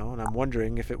 minutes now, and I'm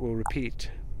wondering if it will repeat.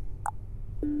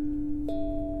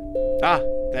 Ah,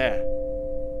 there.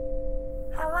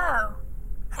 Hello,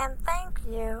 and thank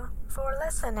you for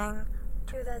listening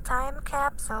to the Time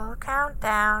Capsule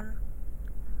Countdown.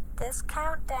 This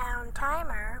countdown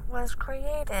timer was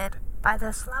created by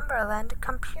the Slumberland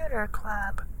Computer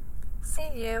Club. See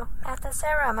you at the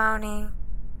ceremony.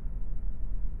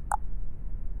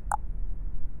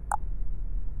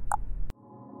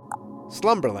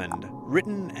 Slumberland,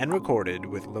 written and recorded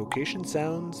with location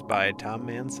sounds by Tom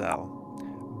Mansell.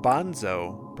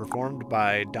 Bonzo, performed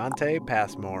by Dante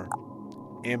Passmore.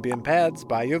 Ambient pads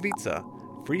by Jovica,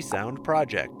 Free Sound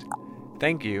Project.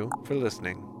 Thank you for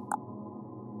listening.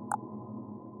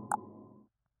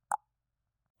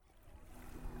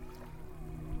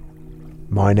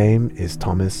 My name is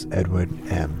Thomas Edward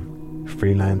M.,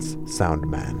 freelance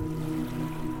soundman.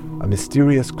 A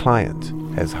mysterious client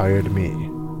has hired me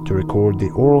to record the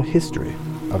oral history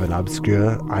of an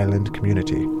obscure island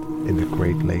community in the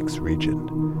Great Lakes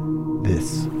region.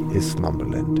 This is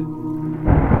Slumberland.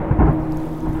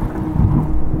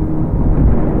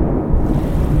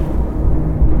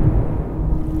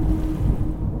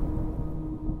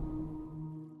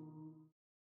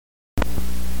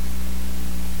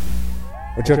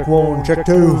 Check 1, check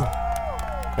 2.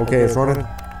 Okay, it's running.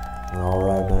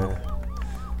 Alright, now.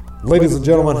 Ladies and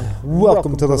gentlemen,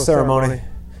 welcome to the ceremony.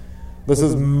 This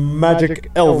is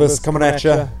Magic Elvis coming at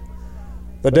you.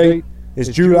 The date is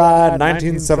July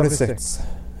 1976.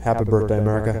 Happy birthday,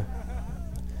 America.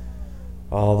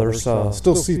 Oh, there's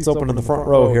still seats open in the front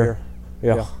row here.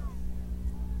 Yeah.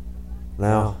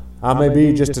 Now, I may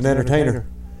be just an entertainer,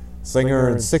 singer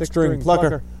and six-string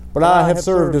plucker, but I have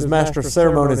served as master of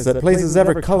ceremonies that places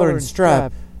every color and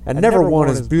stripe, and never one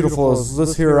as beautiful as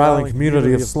this here island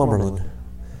community of Slumberland.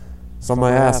 Some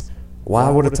may ask, why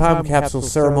would a time capsule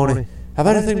ceremony have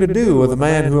anything to do with a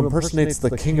man who impersonates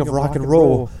the king of rock and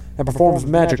roll and performs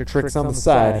magic tricks on the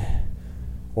side?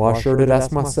 Well, I sure did ask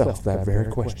myself that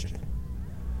very question.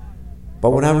 But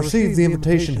when I received the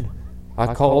invitation,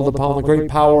 I called upon the great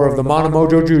power of the Mana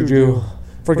Mojo Juju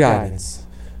for guidance,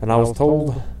 and I was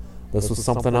told this was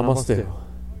something I must do.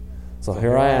 So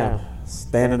here I am,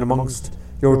 standing amongst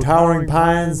your towering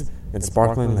pines and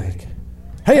sparkling lake.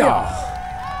 Hey-ya!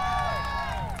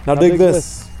 Now dig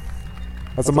this.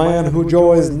 As a man who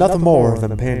enjoys nothing more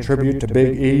than paying tribute to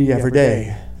Big E every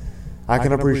day, I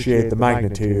can appreciate the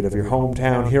magnitude of your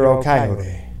hometown hero,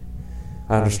 Coyote.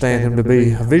 I understand him to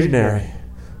be a visionary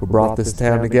who brought this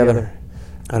town together,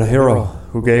 and a hero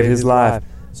who gave his life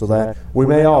so that we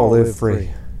may all live free.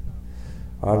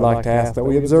 I'd like to ask that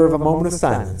we observe a moment of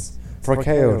silence for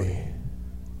Coyote.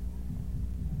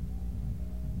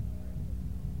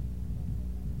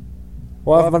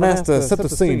 Well, I've been asked to set the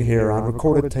scene here on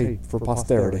recorded tape for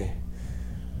posterity.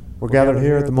 We're gathered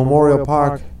here at the Memorial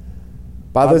Park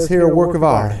by this here work of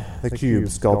art, the cube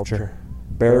sculpture.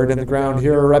 Buried in the ground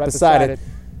here right beside it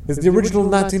is the original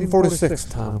 1946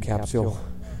 time capsule,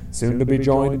 soon to be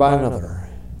joined by another.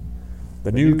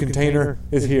 The new container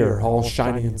is here, all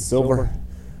shiny and silver,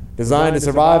 designed to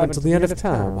survive until the end of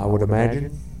time, I would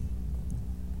imagine.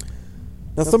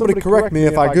 Now somebody correct me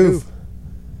if I goof,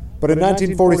 but in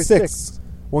 1946,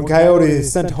 when Coyote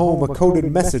sent home a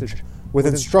coded message with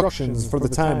instructions for the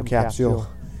time capsule,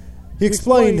 he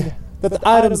explained that the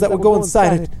items that would go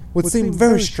inside it would seem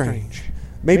very strange,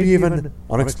 maybe even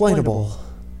unexplainable.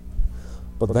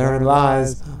 But therein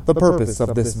lies the purpose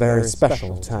of this very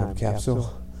special time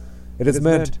capsule. It is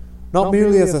meant not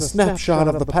merely as a snapshot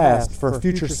of the past for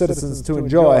future citizens to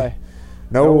enjoy.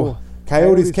 No,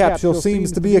 Coyote's capsule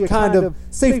seems to be a kind of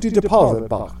safety deposit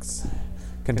box,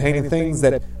 containing things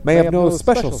that may have no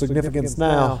special significance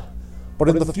now, but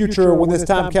in the future when this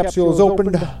time capsule is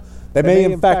opened, they may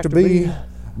in fact be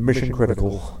mission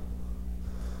critical.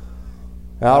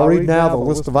 I'll read now the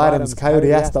list of items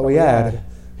Coyote asked that we add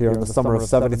here in the summer of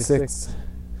 '76.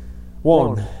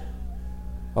 1.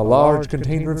 A large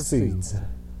container of seeds.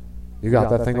 You got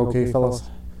that thing okay, fellas?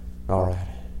 All right.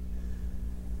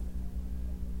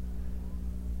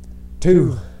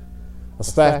 2. A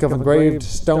stack of engraved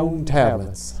stone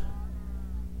tablets.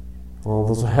 Well,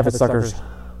 those are heavy suckers.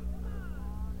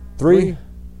 3.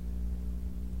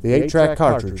 The 8-track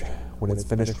cartridge. When it's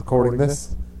finished recording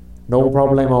this, no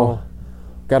problemo.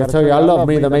 Gotta tell you, I love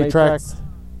me them 8-tracks.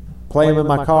 Play them in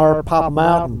my car, pop them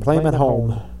out, and play them at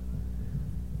home.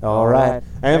 All right.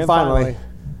 And finally,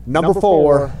 number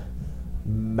 4,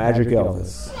 Magic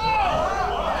Elvis.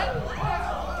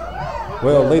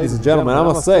 Well, ladies and gentlemen, I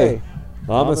must say,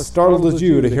 I'm as startled as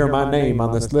you to hear my name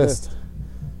on this list.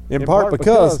 In part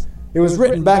because it was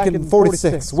written back in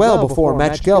 '46, well before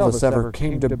Magic Elvis ever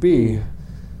came to be,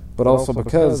 but also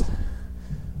because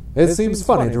it seems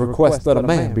funny to request that a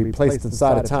man be placed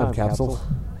inside a time capsule.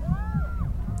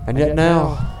 And yet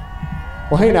now,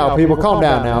 well, hey now, people, calm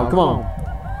down now, come on.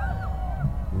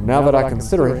 Now that I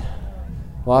consider it,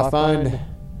 well,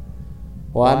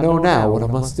 I know now what I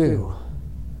must do.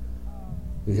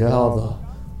 Yeah,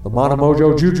 the Mono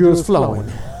Mojo Juju is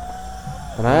flowing.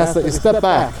 And I ask that you step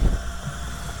back.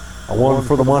 A 1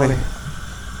 for the money,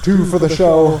 2 for the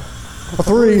show, a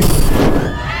 3.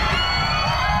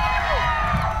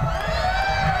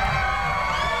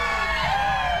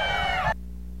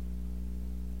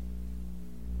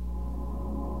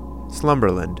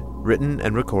 Slumberland, written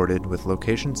and recorded with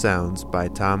location sounds by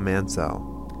Tom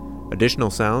Mansell. Additional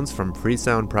sounds from Free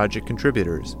Sound Project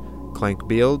contributors Clank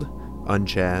Beald,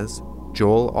 Unchaz,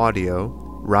 Joel Audio,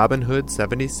 Robin Hood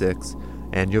 76,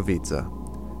 and Jovica.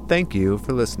 Thank you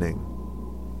for listening.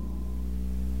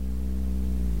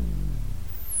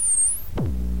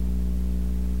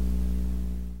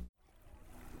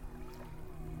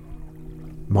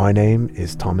 My name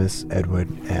is Thomas Edward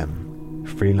M.,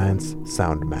 freelance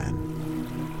soundman.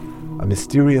 A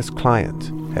mysterious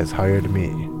client has hired me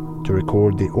to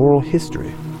record the oral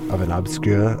history of an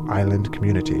obscure island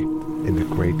community in the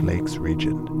Great Lakes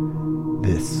region.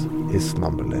 This is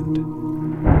Slumberland.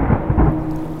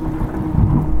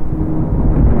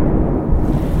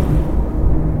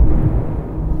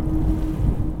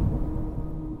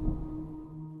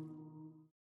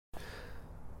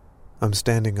 I'm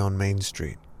standing on Main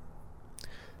Street.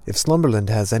 If Slumberland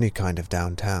has any kind of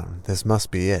downtown, this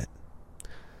must be it.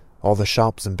 All the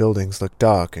shops and buildings look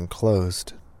dark and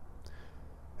closed.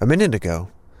 A minute ago,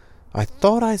 I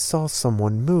thought I saw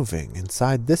someone moving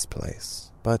inside this place,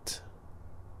 but...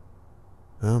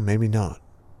 well, maybe not.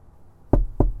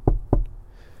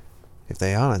 If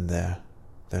they are in there,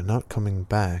 they're not coming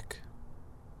back.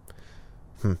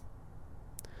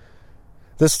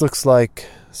 This looks like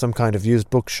some kind of used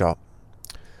bookshop.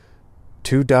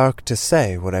 Too dark to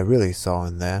say what I really saw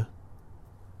in there.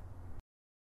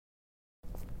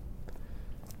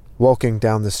 Walking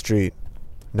down the street,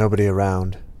 nobody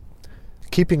around,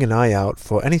 keeping an eye out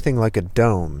for anything like a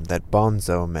dome that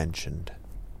Bonzo mentioned.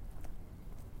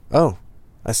 Oh,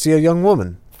 I see a young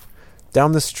woman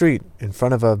down the street in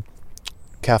front of a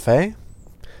cafe?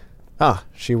 Ah,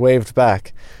 she waved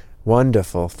back.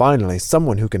 Wonderful, finally,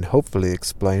 someone who can hopefully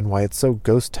explain why it's so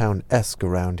ghost town-esque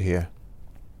around here.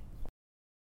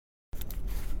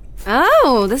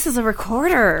 Oh, this is a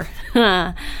recorder.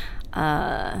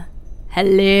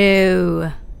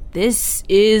 Hello. This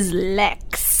is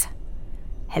Lex.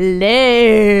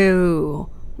 Hello.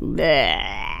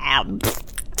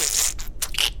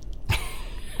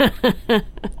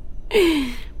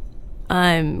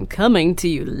 I'm coming to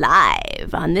you live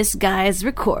on this guy's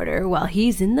recorder while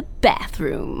he's in the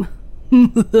bathroom.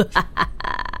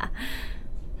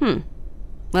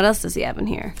 What else does he have in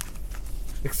here?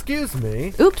 Excuse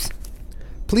me. Oops.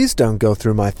 Please don't go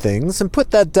through my things and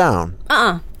put that down.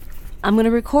 I'm going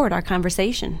to record our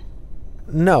conversation.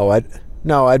 No,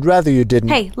 I'd rather you didn't.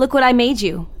 Hey, look what I made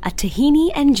you. A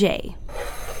tahini and J.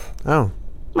 Oh.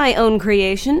 My own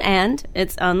creation, and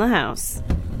it's on the house.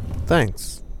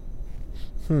 Thanks.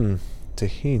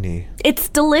 Tahini. It's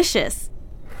delicious.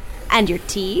 And your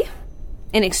tea?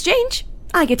 In exchange,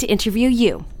 I get to interview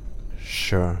you.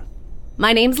 Sure.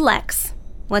 My name's Lex.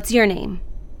 What's your name?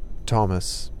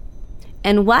 Thomas.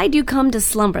 And why'd you come to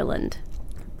Slumberland?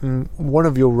 One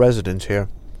of your residents here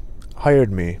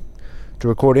hired me to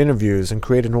record interviews and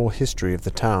create an oral history of the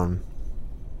town.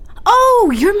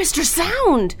 Oh, you're Mr.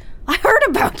 Sound! I heard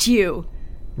about you!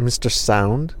 Mr.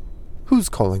 Sound? Who's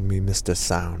calling me Mr.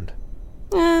 Sound?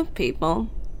 People.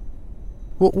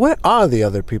 Well, where are the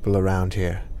other people around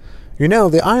here? You know,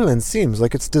 the island seems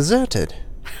like it's deserted.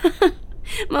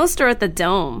 Most are at the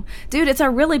Dome. Dude, it's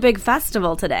a really big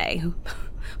festival today.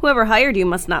 Whoever hired you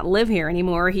must not live here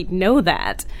anymore, or he'd know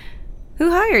that. Who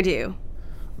hired you?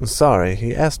 Sorry,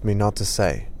 he asked me not to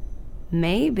say.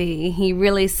 Maybe he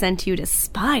really sent you to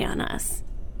spy on us.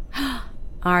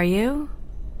 Are you?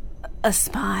 A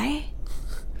spy?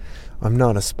 I'm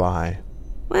not a spy.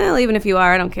 Well, even if you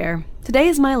are, I don't care. Today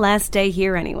is my last day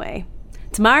here anyway.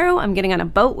 Tomorrow, I'm getting on a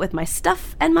boat with my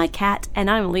stuff and my cat, and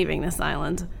I'm leaving this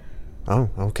island. Oh,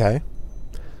 okay.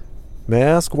 May I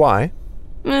ask why?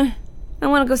 I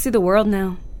want to go see the world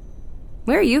now.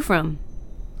 Where are you from?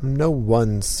 No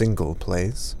one single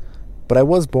place, but I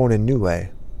was born in Niue.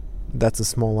 That's a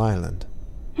small island.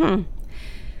 Well,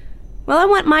 I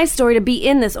want my story to be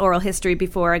in this oral history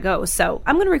before I go, so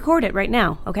I'm going to record it right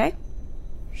now, okay?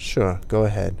 Sure, go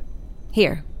ahead.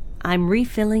 Here, I'm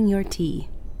refilling your tea.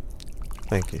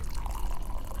 Thank you.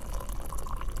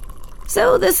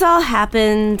 So this all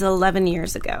happened 11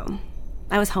 years ago.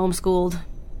 I was homeschooled.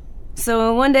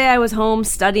 So one day I was home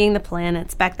studying the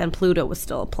planets. Back then Pluto was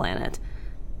still a planet.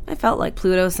 I felt like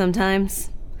Pluto sometimes.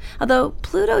 Although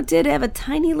Pluto did have a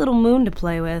tiny little moon to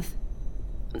play with.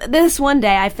 This one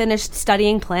day I finished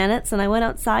studying planets and I went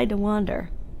outside to wander.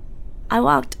 I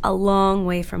walked a long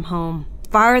way from home,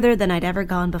 farther than I'd ever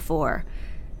gone before,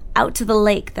 out to the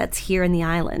lake that's here in the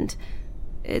island.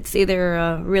 It's either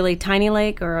a really tiny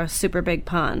lake or a super big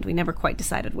pond. We never quite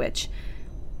decided which.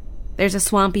 There's a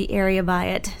swampy area by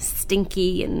it,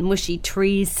 stinky and mushy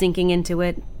trees sinking into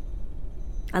it.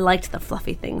 I liked the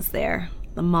fluffy things there,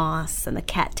 the moss and the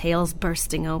cattails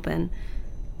bursting open.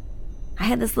 I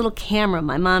had this little camera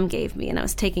my mom gave me, and I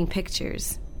was taking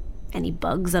pictures. Any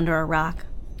bugs under a rock?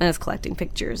 I was collecting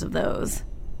pictures of those.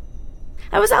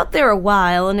 I was out there a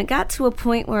while, and it got to a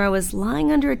point where I was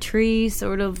lying under a tree,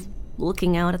 sort of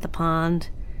looking out at the pond.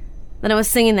 Then I was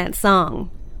singing that song,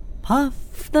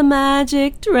 Puff the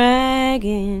Magic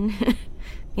Dragon.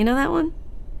 You know that one?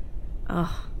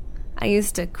 Oh, I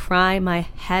used to cry my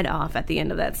head off at the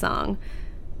end of that song.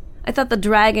 I thought the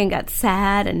dragon got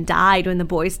sad and died when the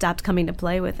boy stopped coming to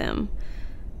play with him.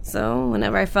 So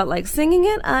whenever I felt like singing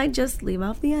it, I'd just leave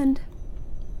off the end.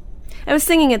 I was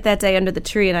singing it that day under the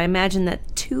tree, and I imagined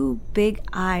that two big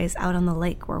eyes out on the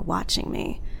lake were watching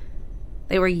me.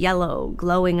 They were yellow,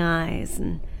 glowing eyes,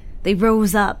 and they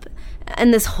rose up,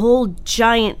 and this whole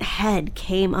giant head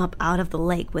came up out of the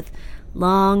lake with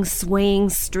long, swaying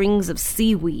strings of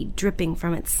seaweed dripping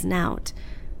from its snout.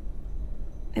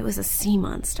 It was a sea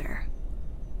monster.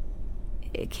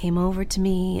 It came over to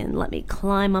me and let me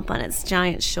climb up on its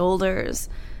giant shoulders.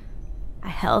 I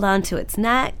held onto its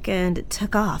neck, and it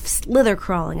took off, slither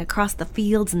crawling across the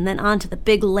fields and then onto the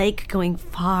big lake, going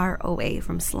far away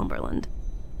from Slumberland.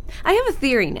 I have a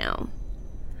theory now.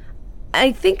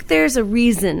 I think there's a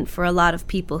reason for a lot of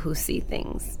people who see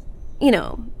things. You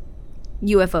know,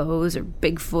 UFOs or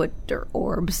Bigfoot or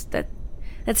orbs.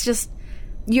 That's just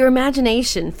your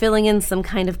imagination filling in some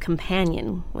kind of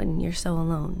companion when you're so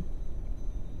alone.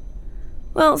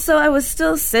 Well, so I was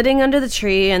still sitting under the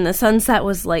tree, and the sunset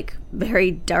was like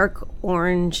very dark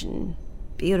orange and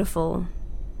beautiful,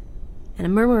 and a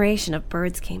murmuration of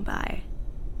birds came by.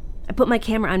 I put my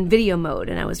camera on video mode,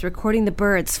 and I was recording the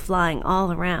birds flying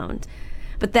all around.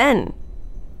 But then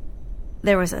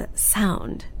there was a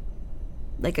sound,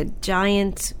 like a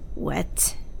giant,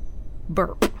 wet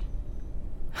burp.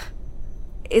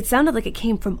 It sounded like it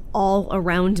came from all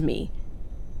around me.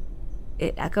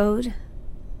 It echoed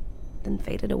then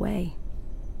faded away.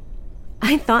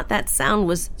 I thought that sound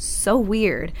was so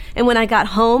weird, and when I got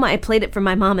home, I played it for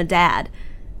my mom and dad.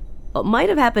 What might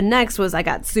have happened next was I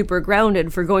got super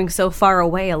grounded for going so far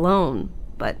away alone,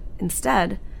 but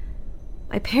instead,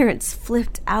 my parents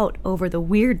flipped out over the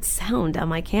weird sound on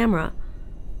my camera.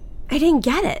 I didn't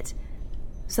get it,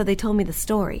 so they told me the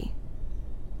story.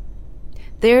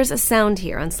 There's a sound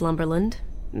here on Slumberland.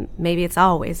 Maybe it's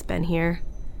always been here,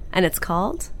 and it's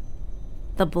called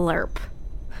the blurp.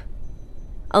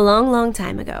 A long, long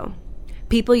time ago,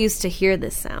 people used to hear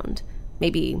this sound,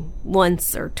 maybe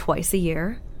once or twice a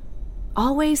year,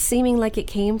 always seeming like it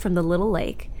came from the little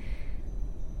lake.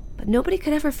 But nobody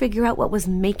could ever figure out what was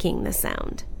making the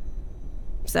sound.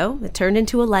 So it turned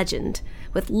into a legend,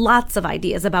 with lots of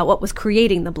ideas about what was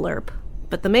creating the blurp.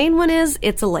 But the main one is,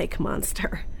 it's a lake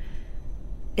monster.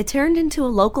 It turned into a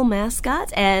local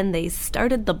mascot, and they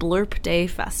started the Blurp Day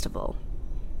Festival.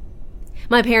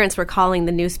 My parents were calling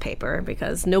the newspaper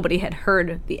because nobody had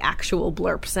heard the actual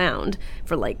blurp sound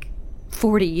for like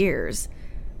 40 years.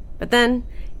 But then,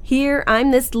 here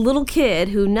I'm this little kid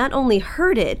who not only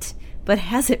heard it, but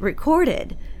has it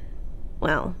recorded.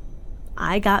 Well,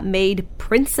 I got made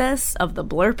Princess of the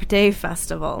Blurp Day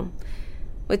Festival,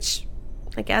 which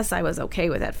I guess I was okay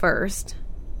with at first.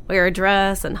 Wear a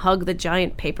dress and hug the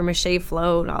giant papier-mâché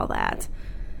float, all that.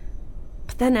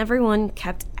 But then everyone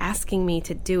kept asking me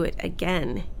to do it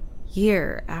again,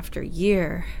 year after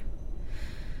year.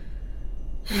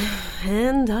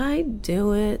 And I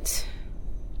do it.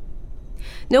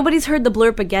 Nobody's heard the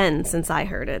blurp again since I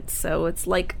heard it, so it's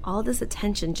like all this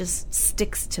attention just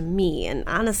sticks to me, and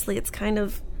honestly, it's kind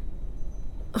of...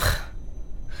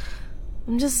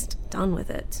 I'm just done with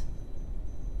it.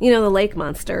 You know, the lake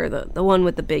monster, the one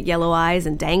with the big yellow eyes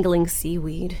and dangling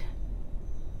seaweed.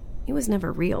 He was never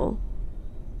real.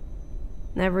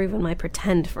 Never even my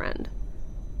pretend friend.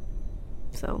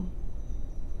 So...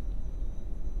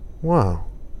 Wow.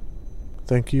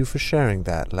 Thank you for sharing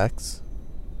that, Lex.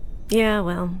 Yeah,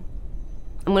 well,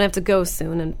 I'm gonna have to go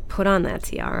soon and put on that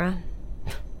tiara.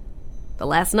 The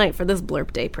last night for this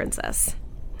Blurp Day Princess.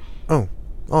 Oh,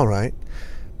 all right.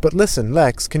 But listen,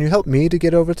 Lex, can you help me to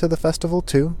get over to the festival,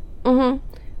 too? Mm-hmm.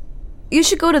 You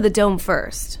should go to the dome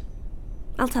first.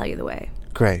 I'll tell you the way.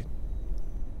 Great.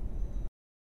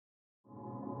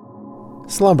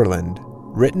 Slumberland,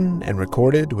 written and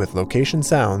recorded with location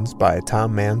sounds by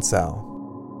Tom Mansell.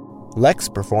 Lex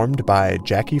performed by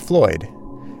Jackie Floyd.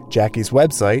 Jackie's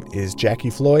website is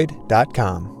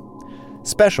jackiefloyd.com.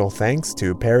 Special thanks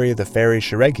to Perry the Fairy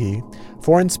Shireghi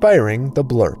for inspiring the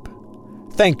blurp.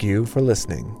 Thank you for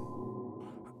listening.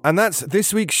 And that's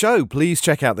this week's show. Please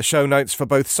check out the show notes for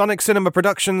both Sonic Cinema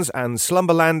Productions and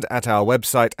Slumberland at our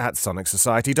website at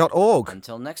sonicsociety.org.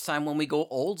 Until next time when we go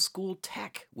old school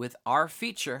tech with our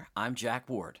feature, I'm Jack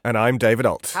Ward. And I'm David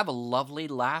Alt. Have a lovely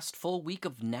last full week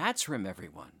of Natsrim,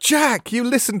 everyone. Jack, you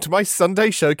listened to my Sunday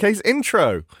Showcase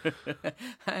intro.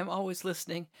 I'm always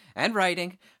listening and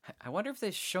writing. I wonder if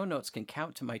the show notes can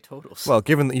count to my totals. Well,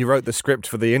 given that you wrote the script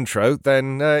for the intro,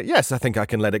 then yes, I think I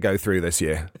can let it go through this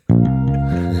year.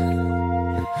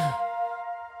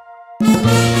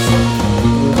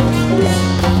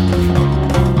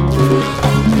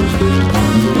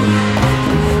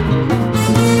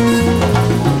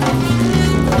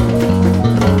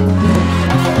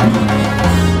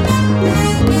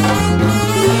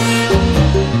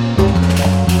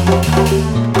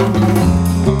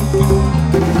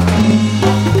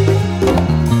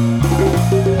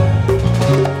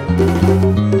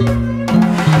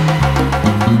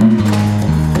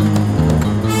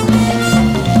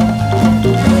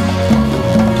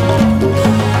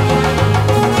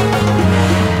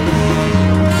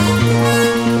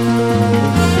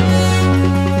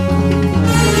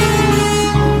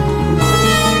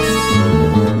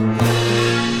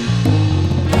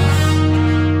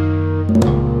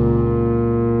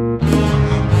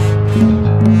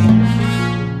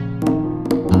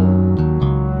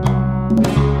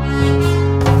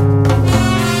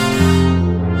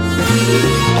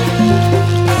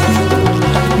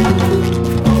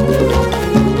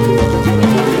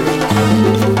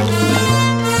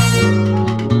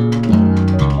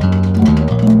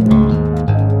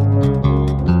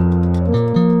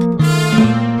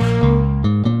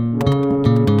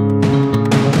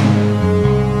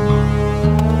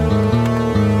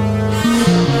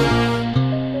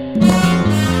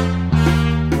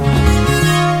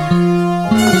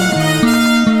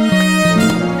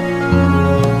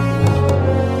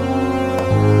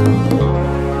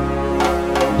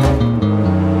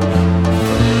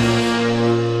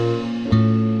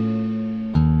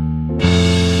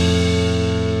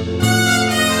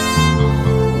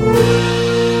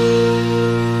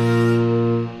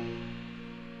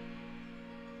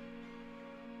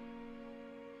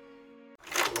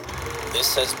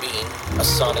 This has been a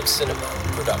Sonic Cinema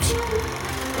production.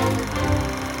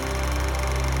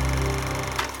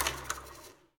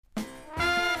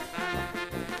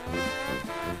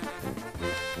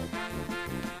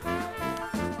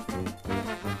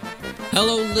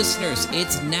 Hello, listeners.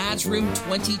 It's NADSRIM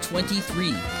 2023.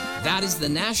 That is the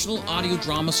National Audio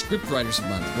Drama Scriptwriters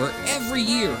Month, where every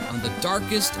year, on the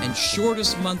darkest and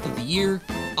shortest month of the year,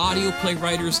 audio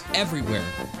playwriters everywhere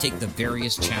take the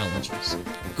various challenges.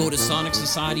 Go to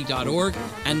sonicsociety.org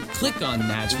and click on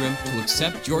NADSRIM to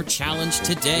accept your challenge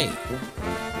today.